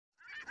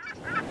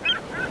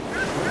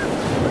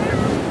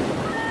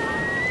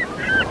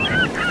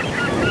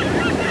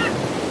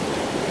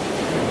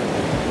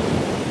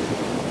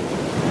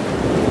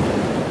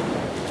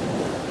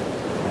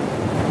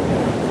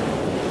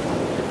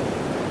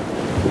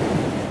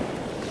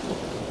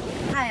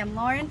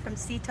Lauren from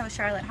Seatow,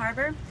 Charlotte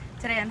Harbor.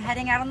 Today I'm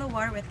heading out on the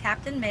water with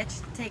Captain Mitch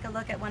to take a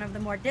look at one of the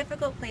more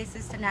difficult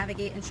places to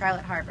navigate in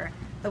Charlotte Harbor,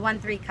 the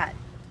 1-3 cut.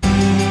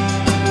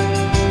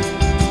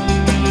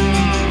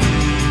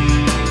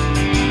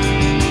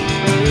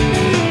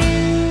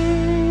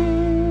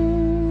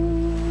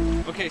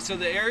 Okay, so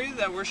the area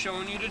that we're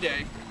showing you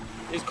today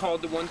is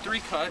called the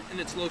 1-3 cut, and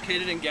it's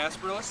located in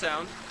Gasparilla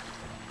Sound,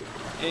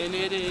 and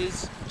it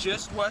is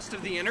just west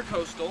of the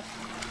Intercoastal,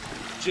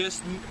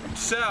 just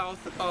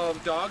south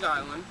of Dog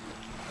Island,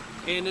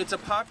 and it's a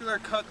popular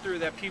cut through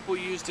that people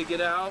use to get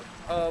out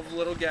of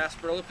Little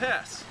Gasparilla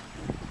Pass.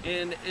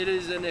 And it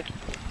is an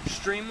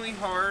extremely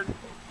hard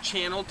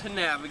channel to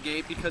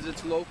navigate because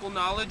it's local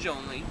knowledge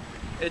only.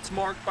 It's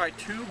marked by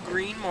 2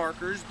 green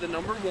markers, the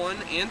number 1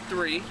 and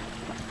 3,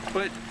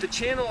 but the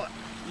channel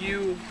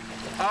you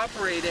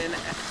operate in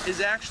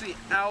is actually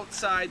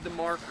outside the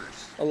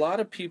markers. A lot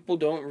of people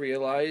don't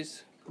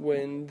realize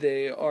when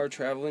they are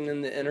traveling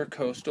in the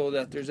Intercoastal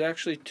that there's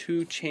actually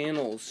 2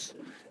 channels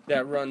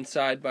that run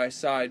side by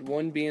side,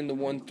 one being the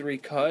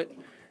 1-3 cut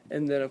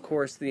and then of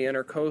course the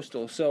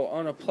Intercoastal. So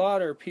on a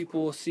plotter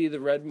people will see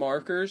the red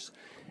markers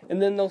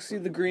and then they'll see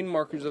the green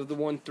markers of the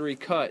 1-3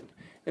 cut,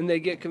 and they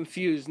get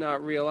confused,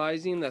 not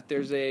realizing that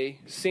there's a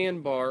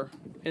sandbar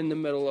in the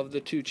middle of the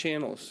 2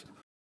 channels.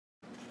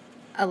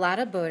 A lot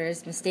of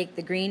boaters mistake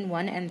the green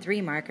 1 and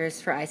 3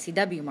 markers for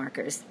ICW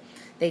markers.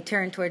 They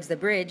turn towards the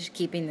bridge,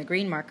 keeping the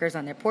green markers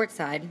on their port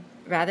side,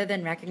 rather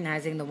than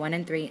recognizing the 1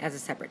 and 3 as a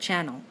separate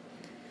channel.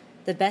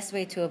 The best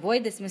way to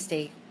avoid this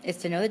mistake is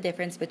to know the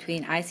difference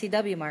between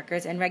ICW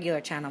markers and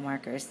regular channel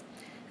markers.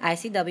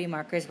 ICW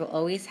markers will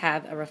always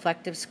have a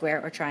reflective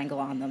square or triangle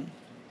on them.